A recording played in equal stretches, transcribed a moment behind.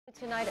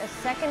Tonight, a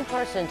second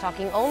person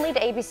talking only to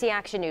ABC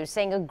Action News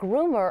saying a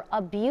groomer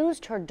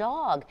abused her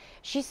dog.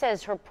 She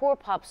says her poor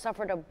pup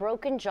suffered a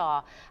broken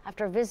jaw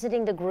after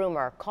visiting the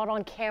groomer, caught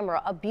on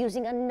camera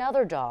abusing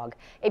another dog.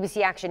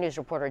 ABC Action News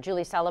reporter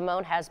Julie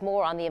Salamone has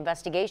more on the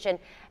investigation,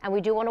 and we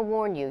do want to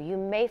warn you, you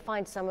may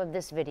find some of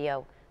this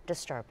video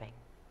disturbing.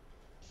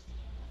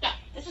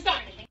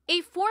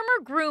 A former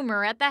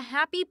groomer at the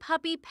Happy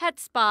Puppy Pet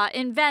Spa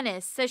in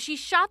Venice says she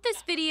shot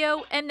this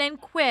video and then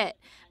quit.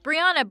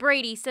 Brianna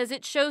Brady says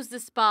it shows the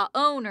spa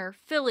owner,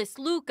 Phyllis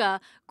Luca,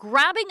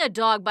 grabbing a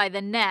dog by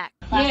the neck.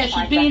 Yeah,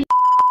 she's being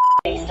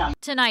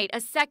Tonight, a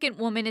second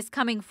woman is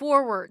coming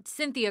forward.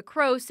 Cynthia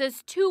Crow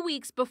says 2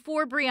 weeks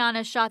before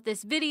Brianna shot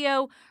this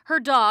video, her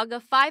dog,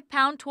 a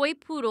 5-pound toy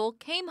poodle,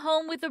 came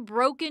home with a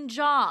broken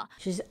jaw.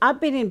 She said,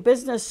 I've been in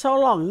business so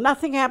long,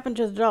 nothing happened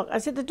to the dog. I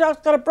said, the dog's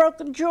got a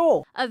broken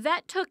jaw. A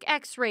vet took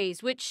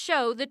x-rays which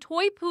show the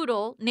toy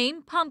poodle,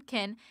 named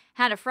Pumpkin,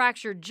 had a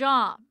fractured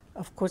jaw.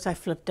 Of course, I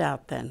flipped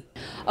out then.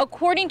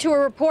 According to a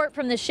report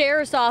from the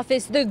sheriff's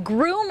office, the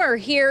groomer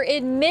here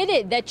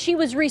admitted that she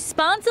was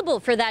responsible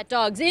for that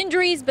dog's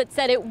injuries, but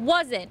said it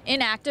wasn't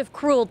an act of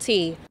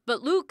cruelty.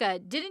 But Luca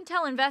didn't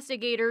tell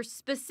investigators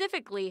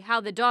specifically how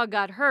the dog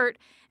got hurt,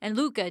 and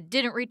Luca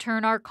didn't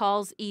return our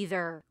calls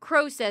either.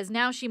 Crow says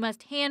now she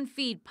must hand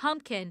feed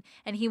Pumpkin,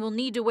 and he will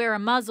need to wear a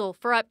muzzle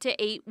for up to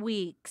 8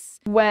 weeks.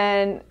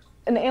 When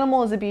an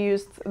animal is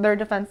abused, they're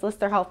defenseless,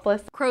 they're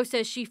helpless. Crow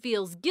says she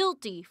feels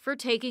guilty for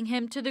taking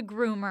him to the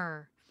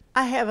groomer.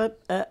 I have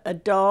a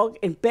dog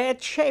in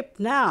bad shape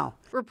now.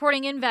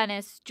 Reporting in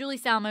Venice, Julie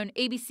Salamone,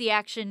 ABC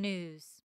Action News.